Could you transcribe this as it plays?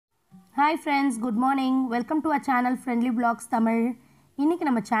Hi friends, good morning. Welcome to our channel Friendly Vlogs Tamil. இன்னைக்கு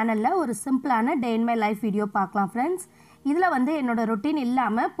நம்ம சேனல்ல ஒரு சிம்பிளான டே இன் மை லைஃப் வீடியோ பார்க்கலாம் ஃப்ரெண்ட்ஸ். இதுல வந்து என்னோட ரொட்டீன்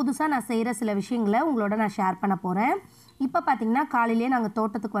இல்லாம புதுசா நான் செய்யற சில விஷயங்களை உங்களோட நான் ஷேர் பண்ண போறேன். இப்போ பாத்தீங்கன்னா காலையிலே நாங்க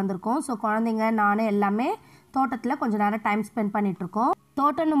தோட்டத்துக்கு வந்திருக்கோம். சோ குழந்தைங்க நானே எல்லாமே தோட்டத்துல கொஞ்ச நேரம் டைம் ஸ்பெண்ட் பண்ணிட்டு இருக்கோம்.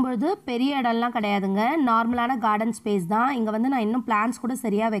 தோட்டம்னும்போது பெரிய இடம்லாம் கிடையாதுங்க. நார்மலான கார்டன் ஸ்பேஸ் தான். இங்க வந்து நான் இன்னும் பிளான்ஸ் கூட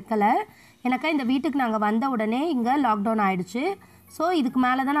சரியா வைக்கல. எனக்கு இந்த வீட்டுக்கு நாங்க வந்த உடனே இங்க லாக்டவுன் ஆயிடுச்சு. ஸோ இதுக்கு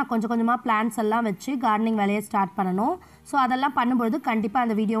மேலே தான் நான் கொஞ்சம் கொஞ்சமாக பிளான்ஸ் எல்லாம் வச்சு கார்டனிங் வேலையை ஸ்டார்ட் பண்ணணும். ஸோ அதெல்லாம் பண்ணும்பொழுது கண்டிப்பாக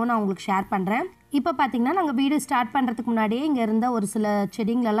அந்த வீடியோவை நான் உங்களுக்கு ஷேர் பண்ணுறேன். இப்போ பார்த்தீங்கன்னா நாங்கள் வீடு ஸ்டார்ட் பண்ணுறதுக்கு முன்னாடியே இங்கே இருந்த ஒரு சில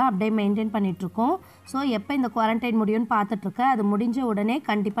செடிங்களெல்லாம் அப்படியே மெயின்டைன் பண்ணிகிட்ருக்கோம். ஸோ எப்போ இந்த குவாரண்டைன் முடியும்னு பார்த்துட்ருக்கேன். அது முடிஞ்ச உடனே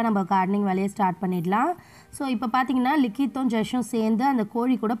கண்டிப்பாக நம்ம கார்டனிங் வேலையை ஸ்டார்ட் பண்ணிடலாம். ஸோ இப்போ பார்த்தீங்கன்னா லிக்கித்தும் ஜஷும் சேர்ந்து அந்த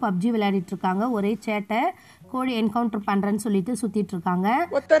கோழி கூட பப்ஜி விளையாடிட்டு இருக்காங்க. ஒரே சேட்டை கோழி என்கவுண்டர் பண்ணுறேன்னு சொல்லிட்டு சுற்றிட்டு இருக்காங்க.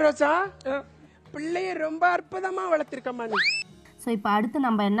 பிள்ளைய ரொம்ப அற்புதமாக வளர்த்துருக்கம்மா நீ. ஸோ இப்போ அடுத்து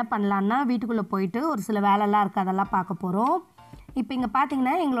நம்ம என்ன பண்ணலான்னா வீட்டுக்குள்ளே போயிட்டு ஒரு சில வேலைலாம் இருக்குது, அதெல்லாம் பார்க்க போகிறோம். இப்போ இங்கே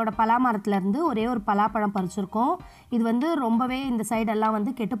பார்த்தீங்கன்னா எங்களோட பலா மரத்துலேருந்து ஒரே ஒரு பலாப்பழம் பறிச்சிருக்கோம். இது வந்து ரொம்பவே இந்த சைடெல்லாம்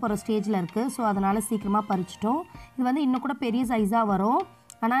வந்து கெட்டு போகிற ஸ்டேஜில் இருக்குது. ஸோ அதனால் சீக்கிரமாக பறிச்சிட்டோம். இது வந்து இன்னும் கூட பெரிய சைஸாக வரும்.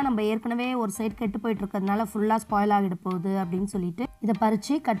 ஆனால் நம்ம ஏற்கனவே ஒரு சைடு கெட்டு போயிட்டு இருக்கிறதுனால ஃபுல்லாக ஸ்பாயில் ஆகிட போகுது அப்படின்னு சொல்லிட்டு இதை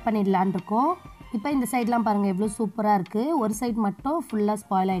பறித்து கட் பண்ணிடலான் இருக்கோம். இப்போ இந்த சைட்லாம் பாருங்கள் எவ்வளோ சூப்பராக இருக்குது. ஒரு சைடு மட்டும் ஃபுல்லாக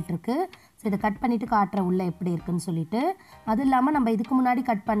ஸ்பாயில் ஆகிட்டுருக்கு. ஸோ இதை கட் பண்ணிவிட்டு காட்டுற உள்ளே எப்படி இருக்குன்னு சொல்லிட்டு. அது இல்லாமல் நம்ம இதுக்கு முன்னாடி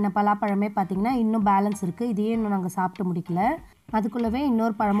கட் பண்ண பலாப்பழமே பார்த்திங்கன்னா இன்னும் பேலன்ஸ் இருக்குது. இதையே இன்னும் நாங்கள் சாப்பிட்டு முடிக்கல. அதுக்குள்ளவே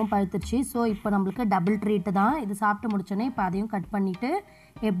இன்னொரு பழமும் பழுத்துருச்சு. ஸோ இப்போ நம்மளுக்கு டபுள் ட்ரீட்டு தான். இது சாப்பிட்டு முடிச்சோன்னே இப்போ அதையும் கட் பண்ணிவிட்டு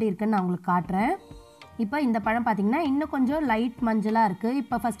எப்படி இருக்குன்னு நான் உங்களுக்கு காட்டுறேன். இப்போ இந்த பழம் பார்த்திங்கன்னா இன்னும் கொஞ்சம் லைட் மஞ்சளாக இருக்குது.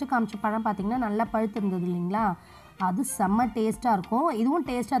 இப்போ ஃபஸ்ட்டு காமிச்ச பழம் பார்த்திங்கன்னா நல்லா பழுத்து இருந்தது இல்லைங்களா, அது செம்ம டேஸ்ட்டாக இருக்கும். இதுவும்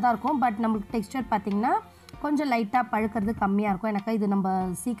டேஸ்ட்டாக தான் இருக்கும். பட் நம்மளுக்கு டெக்ஸ்டர் பார்த்திங்கன்னா கொஞ்சம் லைட்டாக பழுக்கிறது கம்மியாக இருக்கும். எனக்கு இது நம்ம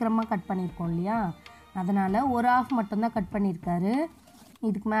சீக்கிரமாக கட் பண்ணியிருக்கோம் இல்லையா, அதனால் ஒரு ஆஃப் மட்டும்தான் கட் பண்ணியிருக்காரு.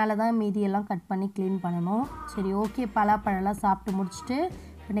 இதுக்கு மேலே தான் மீதியெல்லாம் கட் பண்ணி க்ளீன் பண்ணணும். சரி, ஓகே, பலாப்பழம்லாம் சாப்பிட்டு முடிச்சுட்டு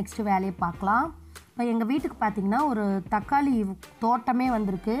இப்போ நெக்ஸ்ட்டு வேலையை பார்க்கலாம். இப்போ எங்கள் வீட்டுக்கு பார்த்திங்கன்னா ஒரு தக்காளி தோட்டமே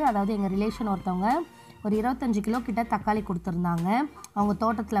வந்திருக்கு. அதாவது எங்கள் ரிலேஷன் ஒருத்தவங்க ஒரு 25 கிலோ கிட்ட தக்காளி கொடுத்துருந்தாங்க, அவங்க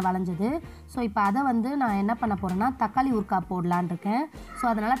தோட்டத்தில் விளைஞ்சது. ஸோ இப்போ அதை வந்து நான் என்ன பண்ண போகிறேன்னா தக்காளி ஊறுகாய் போடலான் இருக்கேன். ஸோ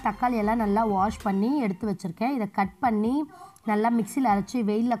அதனால் தக்காளியெல்லாம் நல்லா வாஷ் பண்ணி எடுத்து வச்சுருக்கேன். இதை கட் பண்ணி நல்லா மிக்சியில் அரைச்சி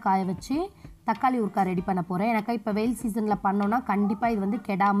வெயிலில் காய வச்சு தக்காளி ஊறுகாய் ரெடி பண்ண போகிறேன். எனக்கு இப்போ வெயில் சீசனில் பண்ணோன்னா கண்டிப்பாக இது வந்து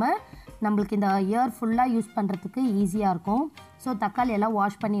கெடாமல் நம்மளுக்கு இந்த இயர் ஃபுல்லாக யூஸ் பண்ணுறதுக்கு ஈஸியாக இருக்கும். ஸோ தக்காளியெல்லாம்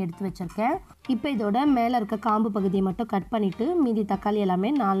வாஷ் பண்ணி எடுத்து வச்சுருக்கேன். இப்போ இதோட மேலே இருக்க காம்பு பகுதியை மட்டும் கட் பண்ணிவிட்டு மீதி தக்காளி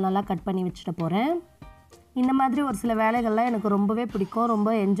எல்லாமே 4 நாளாக கட் பண்ணி வச்சுட்டு போகிறேன். இந்த மாதிரி ஒரு சில வேலைகள்லாம் எனக்கு ரொம்பவே பிடிக்கும். ரொம்ப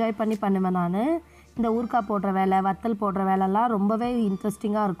என்ஜாய் பண்ணி பண்ணுவேன் நான். இந்த ஊறுகாய் போடுற வேலை, வத்தல் போடுற வேலைலாம் ரொம்பவே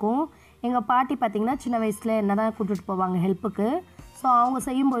இன்ட்ரெஸ்டிங்காக இருக்கும். எங்கள் பாட்டி பார்த்திங்கன்னா சின்ன வயசில் என்ன தான் கூட்டிகிட்டு போவாங்க ஹெல்ப்புக்கு. ஸோ அவங்க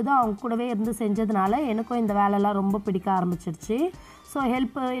செய்யும்பொழுது அவங்க கூடவே இருந்து செஞ்சதுனால எனக்கும் இந்த வேலைலாம் ரொம்ப பிடிக்க ஆரம்பிச்சிருச்சு. ஸோ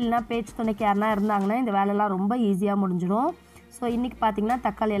ஹெல்ப்பு இல்லைனா பேச்சு துணைக்கு யாருனா இருந்தாங்கன்னா இந்த வேலைலாம் ரொம்ப ஈஸியாக முடிஞ்சிடும். ஸோ இன்றைக்கி பார்த்திங்கன்னா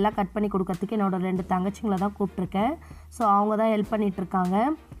தக்காளி எல்லாம் கட் பண்ணி கொடுக்கறதுக்கு என்னோடய 2 தங்கச்சிங்களை தான் கூப்பிட்ருக்கேன். ஸோ அவங்க தான் ஹெல்ப் பண்ணிகிட்ருக்காங்க.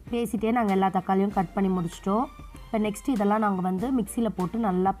 பேசிகிட்டே நாங்கள் எல்லா தக்காளியும் கட் பண்ணி முடிச்சிட்டோம். இப்போ நெக்ஸ்ட்டு இதெல்லாம் நாங்கள் வந்து மிக்சியில் போட்டு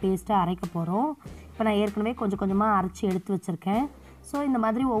நல்லா பேஸ்ட்டாக அரைக்க போகிறோம். இப்போ நான் ஏற்கனவே கொஞ்சம் கொஞ்சமாக அரைச்சி எடுத்து வச்சுருக்கேன். ஸோ இந்த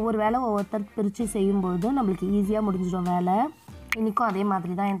மாதிரி ஒவ்வொரு வேலை ஒவ்வொருத்தர் பிரித்து செய்யும்பொழுது நம்மளுக்கு ஈஸியாக முடிஞ்சிடும் வேலை. இன்றைக்கும் அதே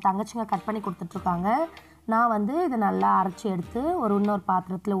மாதிரி தான் என் தங்கச்சிங்க கட் பண்ணி கொடுத்துட்ருக்காங்க. நான் வந்து இதை நல்லா அரைச்சி எடுத்து இன்னொரு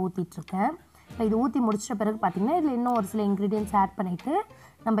பாத்திரத்தில் ஊற்றிட்டுருக்கேன். இப்போ இது ஊற்றி முடிச்சிட்ட பிறகு பார்த்திங்கன்னா இதில் இன்னும் ஒரு சில இன்க்ரீடியன்ட்ஸ் ஆட் பண்ணிவிட்டு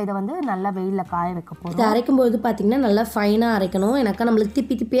நம்ம இதை வந்து நல்லா வெயிலில் காய வைக்க போகிறோம். இது அரைக்கும்போது பார்த்திங்கன்னா நல்லா ஃபைனாக அரைக்கணும். எனக்கு நம்மளுக்கு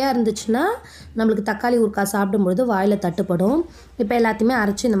திப்பி திப்பியாக இருந்துச்சுன்னா நம்மளுக்கு தக்காளி ஊறுகாய் சாப்பிடும்பொழுது வாயில் தட்டுப்படும். இப்போ எல்லாத்தையுமே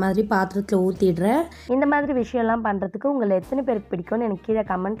அரைச்சி இந்த மாதிரி பாத்திரத்தில் ஊற்றிடுறேன். இந்த மாதிரி விஷயம்லாம் பண்ணுறதுக்கு உங்களை எத்தனை பேருக்கு பிடிக்கும்னு எனக்கு கீழே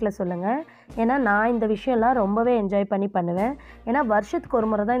கமெண்ட்டில் சொல்லுங்கள். ஏன்னா நான் இந்த விஷயம்லாம் ரொம்பவே என்ஜாய் பண்ணி பண்ணுவேன். ஏன்னா வருஷத்துக்கு ஒரு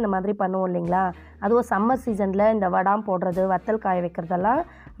முறை தான் இந்த மாதிரி பண்ணுவோம் இல்லைங்களா, அதுவும் சம்மர் சீசனில் இந்த வடாம் போடுறது, வத்தல் காய வைக்கிறதெல்லாம்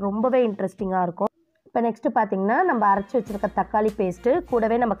ரொம்பவே இன்ட்ரெஸ்டிங்காக இருக்கும். இப்போ நெக்ஸ்ட்டு பார்த்திங்கன்னா நம்ம அரைச்சி வச்சுருக்க தக்காளி பேஸ்ட்டு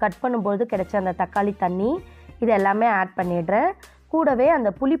கூடவே நம்ம கட் பண்ணும்போது கிடைச்ச அந்த தக்காளி தண்ணி இது எல்லாமே ஆட் பண்ணிடுறேன். கூடவே அந்த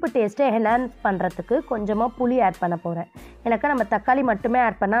புளிப்பு டேஸ்ட்டை என்ஹான்ஸ் பண்ணுறதுக்கு கொஞ்சமாக புளி ஆட் பண்ண போகிறேன். எனக்கு நம்ம தக்காளி மட்டுமே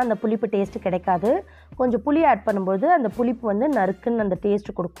ஆட் பண்ணால் அந்த புளிப்பு டேஸ்ட்டு கிடைக்காது. கொஞ்சம் புளி ஆட் பண்ணும்போது அந்த புளிப்பு வந்து நறுக்குன்னு அந்த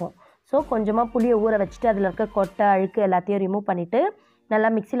டேஸ்ட்டு கொடுக்கும். ஸோ கொஞ்சமாக புளியை ஊற வச்சுட்டு அதில் இருக்க கொட்டை அழுக்கு எல்லாத்தையும் ரிமூவ் பண்ணிவிட்டு நல்லா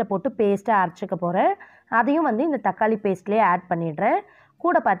மிக்சியில் போட்டு பேஸ்ட்டாக அரைச்சிக்க போகிறேன். அதையும் வந்து இந்த தக்காளி பேஸ்ட்லேயே ஆட் பண்ணிடுறேன்.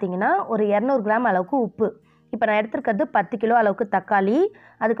 கூட பார்த்திங்கன்னா ஒரு 200 கிராம் அளவுக்கு உப்பு. இப்போ நான் எடுத்துருக்கிறது 10 கிலோ அளவுக்கு தக்காளி.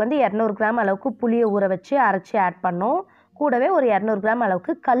 அதுக்கு வந்து 200 கிராம் அளவுக்கு புளியை ஊற வச்சு அரைச்சி ஆட் பண்ணோம். கூடவே ஒரு 200 கிராம்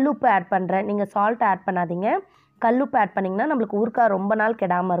அளவுக்கு கல்லுப்பு ஆட் பண்ணுறேன். நீங்கள் சால்ட் ஆட் பண்ணாதீங்க. கல்லுப்பு ஆட் பண்ணிங்கன்னா நம்மளுக்கு ஊறுகாய் ரொம்ப நாள்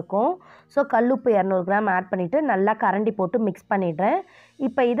கெடாமல் இருக்கும். ஸோ கல்லுப்பு 200 கிராம் ஆட் பண்ணிவிட்டு நல்லா கரண்டி போட்டு மிக்ஸ் பண்ணிடுறேன்.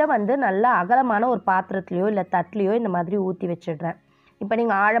 இப்போ இதை வந்து நல்லா அகலமான ஒரு பாத்திரத்துலையோ இல்லை தட்டுலையோ இந்த மாதிரி ஊற்றி வச்சிடுறேன். இப்போ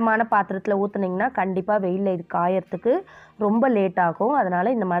நீங்கள் ஆழமான பாத்திரத்தில் ஊற்றுனீங்கன்னா கண்டிப்பாக வெயிலில் இது காயறதுக்கு ரொம்ப லேட் ஆகும்.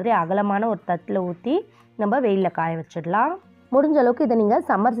 அதனால் இந்த மாதிரி அகலமான ஒரு தட்டில் ஊற்றி நம்ம வெயிலில் காய வச்சிடலாம். முடிஞ்ச அளவுக்கு இதை நீங்கள்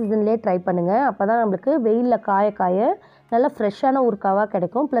சம்மர் சீசன்லேயே ட்ரை பண்ணுங்கள். அப்போ தான் நம்மளுக்கு வெயிலில் காய காய நல்லா ஃப்ரெஷ்ஷான ஊறுகாவாக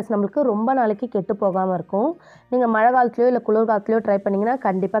கிடைக்கும். ப்ளஸ் நம்மளுக்கு ரொம்ப நாளைக்கு கெட்டு போகாமல் இருக்கும். நீங்கள் மழை காலத்துலையோ இல்லை குளிர் காலத்துலையோ ட்ரை பண்ணிங்கன்னா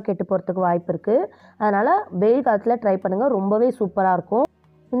கண்டிப்பாக கெட்டு போகிறதுக்கு வாய்ப்பு இருக்குது. அதனால் வெயில் காலத்தில் ட்ரை பண்ணுங்கள், ரொம்பவே சூப்பராக இருக்கும்.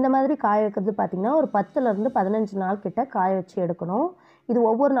 இந்த மாதிரி காய வைக்கிறது பார்த்திங்கன்னா ஒரு 10லேருந்து 15 நாள் கிட்ட காய வச்சு எடுக்கணும். இது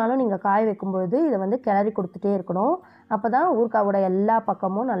ஒவ்வொரு நாளும் நீங்கள் காய வைக்கும்பொழுது இதை வந்து கிளறி கொடுத்துட்டே இருக்கணும். அப்போ தான் ஊறுகாவோட எல்லா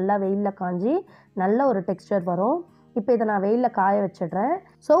பக்கமும் நல்லா வெயிலில் காஞ்சி நல்ல ஒரு டெக்ஸ்சர் வரும். இப்போ இதை நான் வெயிலில் காய வச்சிடுறேன்.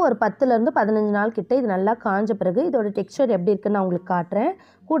 ஸோ ஒரு 10லேருந்து 15 நாள் கிட்ட இது நல்லா காஞ்ச பிறகு இதோட டெக்ஸ்சர் எப்படி இருக்குன்னு நான் உங்களுக்கு காட்டுறேன்.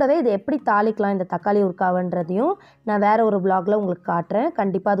 கூடவே இதை எப்படி தாளிக்கலாம் இந்த தக்காளி ஊறுகாவன்றதையும் நான் வேறு ஒரு vlogல உங்களுக்கு காட்டுறேன்.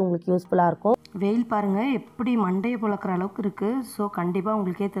 கண்டிப்பாக அது உங்களுக்கு யூஸ்ஃபுல்லாக இருக்கும். வெயில் பாருங்கள் எப்படி மண்டையை புழக்கிற அளவுக்கு இருக்குது. ஸோ கண்டிப்பாக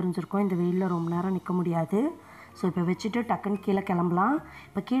உங்களுக்கே தெரிஞ்சிருக்கும் இந்த வெயிலில் ரொம்ப நேரம் நிற்க முடியாது. ஸோ இப்போ வச்சுட்டு டக்குன்னு கீழே கிளம்பலாம்.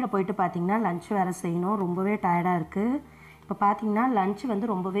 இப்போ கீழே போயிட்டு பார்த்திங்கன்னா லஞ்ச் வேறு செய்யணும், ரொம்பவே டயர்டாக இருக்குது. இப்போ பார்த்திங்கன்னா லஞ்ச்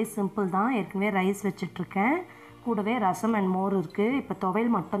வந்து ரொம்பவே சிம்பிள் தான். ஏற்கனவே ரைஸ் வச்சிட்ருக்கேன், கூடவே ரசம் அண்ட் மோர் இருக்குது. இப்போ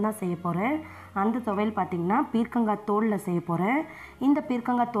துவையல் மட்டும்தான் செய்ய போகிறேன். அந்த துவையல் பார்த்திங்கன்னா பீர்க்கங்காய் தோலில் செய்ய போகிறேன். இந்த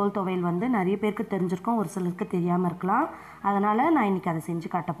பீர்க்கங்காய் தோல் துவையல் வந்து நிறைய பேருக்கு தெரிஞ்சிருக்கும், ஒரு சிலருக்கு தெரியாமல் இருக்கலாம். அதனால் நான் இன்றைக்கி அதை செஞ்சு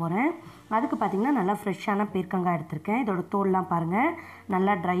காட்ட போகிறேன். அதுக்கு பார்த்திங்கன்னா நல்லா ஃப்ரெஷ்ஷான பீர்க்கங்காய் எடுத்திருக்கேன். இதோட தோல்லாம் பாருங்கள்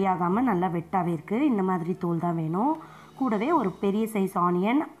நல்லா ட்ரை ஆகாமல் நல்லா வெட்டாகவே இருக்குது. இந்த மாதிரி தோல் தான் வேணும். கூடவே ஒரு பெரிய சைஸ்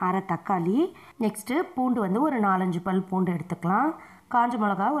ஆனியன், அரை தக்காளி, நெக்ஸ்ட்டு பூண்டு வந்து ஒரு 4-5 பல் பூண்டு எடுத்துக்கலாம். காஞ்ச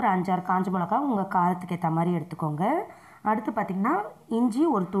மிளகா ஒரு 5-6 காஞ்ச மிளகா உங்கள் காரத்துக்கு ஏற்ற மாதிரி எடுத்துக்கோங்க. அடுத்து பார்த்திங்கன்னா இஞ்சி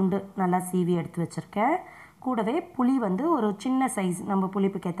ஒரு துண்டு நல்லா சீவி எடுத்து வச்சுருக்கேன். கூடவே புளி வந்து ஒரு சின்ன சைஸ் நம்ம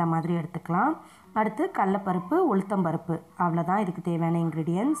புளிப்புக்கு ஏற்ற மாதிரி எடுத்துக்கலாம். அடுத்து கடலப்பருப்பு, உளுத்தம்பருப்பு, அவ்வளோதான் இதுக்கு தேவையான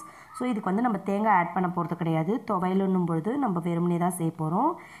இன்க்ரீடியன்ட்ஸ். ஸோ இதுக்கு வந்து நம்ம தேங்காய் ஆட் பண்ண போகிறது கிடையாது. துவையலுன்னும் பொழுது நம்ம வெறுமனே தான் செய்ய போகிறோம்.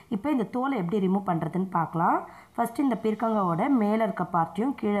 இப்போ இந்த தோலை எப்படி ரிமூவ் பண்ணுறதுன்னு பார்க்கலாம். ஃபஸ்ட்டு இந்த பீர்க்கங்காவோட மேலே இருக்க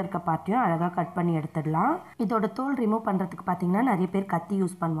பார்ட்டியும் கீழே இருக்க பார்ட்டியும் அழகாக கட் பண்ணி எடுத்துடலாம். இதோட தோல் ரிமூவ் பண்ணுறதுக்கு பார்த்திங்கன்னா நிறைய பேர் கத்தி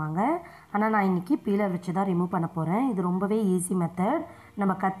யூஸ் பண்ணுவாங்க. ஆனால் நான் இன்றைக்கி பீலர் வச்சு தான் ரிமூவ் பண்ண போகிறேன். இது ரொம்பவே ஈஸி மெத்தட்.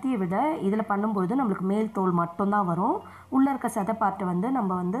 நம்ம கத்தியை விட இதில் பண்ணும்பொழுது நம்மளுக்கு மேல் தோல் மட்டும்தான் வரும். உள்ளே இருக்க சதை பார்ட்டை வந்து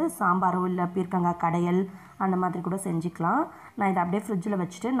நம்ம வந்து சாம்பாரோ இல்லை பீர்க்கங்காய் கடையல் அந்த மாதிரி கூட செஞ்சுக்கலாம். நான் இதை அப்படியே ஃப்ரிட்ஜில்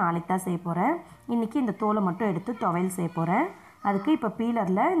வச்சுட்டு நாளைக்கு தான் செய்ய போகிறேன். இன்றைக்கி இந்த தோலை மட்டும் எடுத்து துவையல் செய்ய போகிறேன். அதுக்கு இப்போ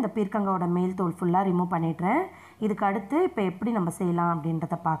பீலரில் இந்த பீர்க்கங்காயோட மேல் தோல் ஃபுல்லாக ரிமூவ் பண்ணிடுறேன். இதுக்கு அடுத்து இப்போ எப்படி நம்ம செய்யலாம்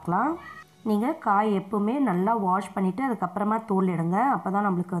அப்படின்றத பார்க்கலாம். நீங்கள் காய் எப்போவுமே நல்லா வாஷ் பண்ணிவிட்டு அதுக்கப்புறமா தோல் எடுங்க. அப்போ தான்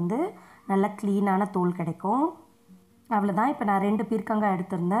நம்மளுக்கு வந்து நல்லா க்ளீனான தோல் கிடைக்கும். அவ்வளோதான். இப்போ நான் 2 பீர்க்கங்காய்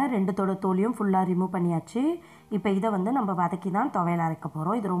எடுத்திருந்தேன், 2தோட தோலையும் ஃபுல்லாக ரிமூவ் பண்ணியாச்சு. இப்போ இதை வந்து நம்ம வதக்கி தான் துவையல் அரைக்க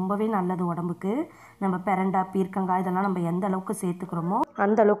போகிறோம். இது ரொம்பவே நல்லது உடம்புக்கு. நம்ம பிரண்டா பீர்க்கங்காய் இதெல்லாம் நம்ம எந்த அளவுக்கு சேர்த்துக்கிறோமோ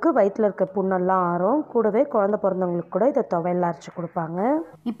அந்த அளவுக்கு வயிற்றில் இருக்க புண்ணெல்லாம் ஆறும். கூடவே குழந்தை பிறந்தவங்களுக்கு கூட இதை துவையல் அரைச்சி கொடுப்பாங்க.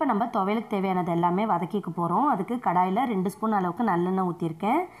 இப்போ நம்ம துவையலுக்கு தேவையானது எல்லாமே வதக்கிக்க போகிறோம். அதுக்கு கடாயில் 2 ஸ்பூன் அளவுக்கு நல்லெண்ணெய்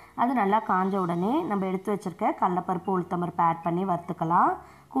ஊற்றிருக்கேன். அது நல்லா காஞ்ச உடனே நம்ம எடுத்து வச்சுருக்க கடலப்பருப்பு, உளுத்தம்பருப்பு ஆட் பண்ணி வறுத்துக்கலாம்.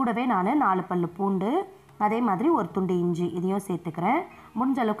 கூடவே நான் 4 பல்லு பூண்டு, அதே மாதிரி ஒரு துண்டு இஞ்சி இதையும் சேர்த்துக்கிறேன்.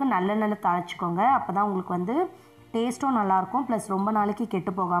 முடிஞ்ச அளவுக்கு நல்லெண்ணெயில் தாளிச்சிக்கோங்க. அப்போ தான் உங்களுக்கு வந்து டேஸ்ட்டும் நல்லாயிருக்கும், ப்ளஸ் ரொம்ப நாளைக்கு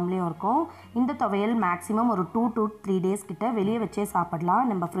கெட்டு போகாமலேயும் இருக்கும். இந்த துவையல் மேக்ஸிமம் ஒரு 2 to 3 days கிட்ட வெளியே வச்சே சாப்பிடலாம்.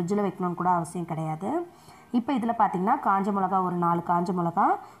 நம்ம ஃப்ரிட்ஜில் வைக்கணும்னு கூட அவசியம் கிடையாது. இப்போ இதில் பார்த்திங்கன்னா காஞ்ச மிளகா ஒரு 4 காஞ்ச மிளகா,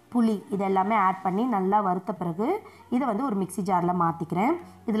 புளி இது எல்லாமே ஆட் பண்ணி நல்லா வறுத்த பிறகு இதை வந்து ஒரு மிக்ஸி ஜாரில் மாற்றிக்கிறேன்.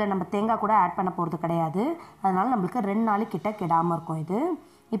 இதில் நம்ம தேங்காய் கூட ஆட் பண்ண போகிறது கிடையாது. அதனால் நம்மளுக்கு 2 நாளைக்கு கிட்ட கெடாமல் இருக்கும் இது.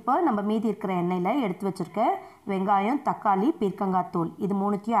 இப்போ நம்ம மீதி இருக்கிற எண்ணெயில் எடுத்து வச்சுருக்க வெங்காயம், தக்காளி, பீர்க்கங்காய் தோல் இது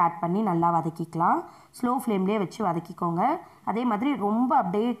 3த்தையும் ஆட் பண்ணி நல்லா வதக்கிக்கலாம். ஸ்லோ ஃப்ளேம்லேயே வச்சு வதக்கிக்கோங்க. அதே மாதிரி ரொம்ப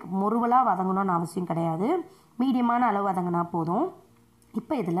அப்படியே முறுவலாக வதங்கணும்னு அவசியம் கிடையாது, மீடியமான அளவு வதங்கினா போதும்.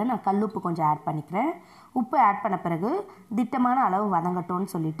 இப்போ இதில் நான் கல்லுப்பு கொஞ்சம் ஆட் பண்ணிக்கிறேன். உப்பு ஆட் பண்ண பிறகு திட்டமான அளவு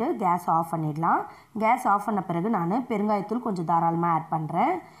வதங்கட்டோன்னு சொல்லிவிட்டு கேஸ் ஆஃப் பண்ணிடலாம். கேஸ் ஆஃப் பண்ண பிறகு நான் பெருங்காயத்தூள் கொஞ்சம் தாராளமாக ஆட்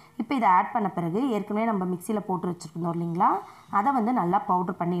பண்ணுறேன். இப்போ இதை ஆட் பண்ண பிறகு ஏற்கனவே நம்ம மிக்சியில் போட்டு வச்சுருந்தோம் இல்லைங்களா, அதை வந்து நல்லா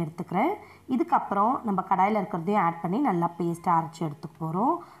பவுட்ரு பண்ணி எடுத்துக்கிறேன். இதுக்கப்புறம் நம்ம கடாயில் இருக்கிறதையும் ஆட் பண்ணி நல்லா பேஸ்ட்டாக அரைச்சி எடுத்துக்க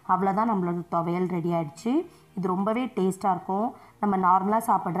போகிறோம். அவ்வளோதான், நம்மளோட துவையல் ரெடி ஆகிடுச்சு. இது ரொம்பவே டேஸ்ட்டாக இருக்கும். நம்ம நார்மலாக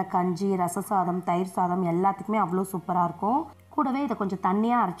சாப்பிட்ற கஞ்சி, ரச சாதம், தயிர் சாதம் எல்லாத்துக்குமே அவ்வளோ சூப்பராக இருக்கும். கூடவே இதை கொஞ்சம்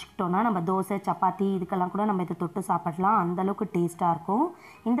தண்ணியாக அரைச்சிக்கிட்டோன்னா நம்ம தோசை, சப்பாத்தி இதுக்கெல்லாம் கூட நம்ம இதை தொட்டு சாப்பிடலாம். அந்தளவுக்கு டேஸ்ட்டாக இருக்கும்.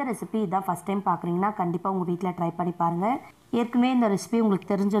 இந்த ரெசிபி இதான் ஃபஸ்ட் டைம் பார்க்குறீங்கன்னா கண்டிப்பாக உங்கள் வீட்டில் ட்ரை பண்ணி பாருங்கள். ஏற்கனவே இந்த ரெசிபி உங்களுக்கு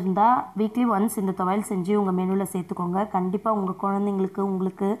தெரிஞ்சிருந்தா வீக்லி ஒன்ஸ் இந்த துவையல் செஞ்சு உங்கள் மெனுவில் சேர்த்துக்கோங்க. கண்டிப்பாக உங்கள் குழந்தைங்களுக்கு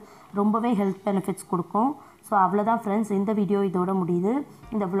உங்களுக்கு ரொம்பவே ஹெல்த் பெனிஃபிட்ஸ் கொடுக்கும். ஸோ அவ்வளோதான் ஃப்ரெண்ட்ஸ், இந்த வீடியோ இதோட முடியுது.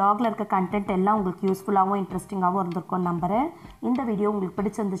 இந்த vlogல இருக்க கண்டென்ட் எல்லாம் உங்களுக்கு யூஸ்ஃபுல்லாகவும் இன்ட்ரெஸ்டிங்காகவும் இருந்திருக்கும்னு நம்புகிறேன். இந்த வீடியோ உங்களுக்கு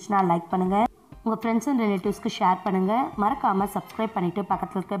பிடிச்சிருந்துச்சுன்னா லைக் பண்ணுங்கள், உங்கள் ஃப்ரெண்ட்ஸ் அண்ட் ரிலேட்டிவ்ஸ்க்கு ஷேர் பண்ணுங்கள். மறக்காமல் சப்ஸ்கிரைப் பண்ணிவிட்டு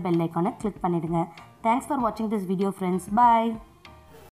பக்கத்தில் இருக்க பெல் ஐக்கானை கிளிக் பண்ணிவிடுங்க. தேங்க்ஸ் ஃபார் வாட்சிங் திஸ் வீடியோ ஃப்ரெண்ட்ஸ். பாய்.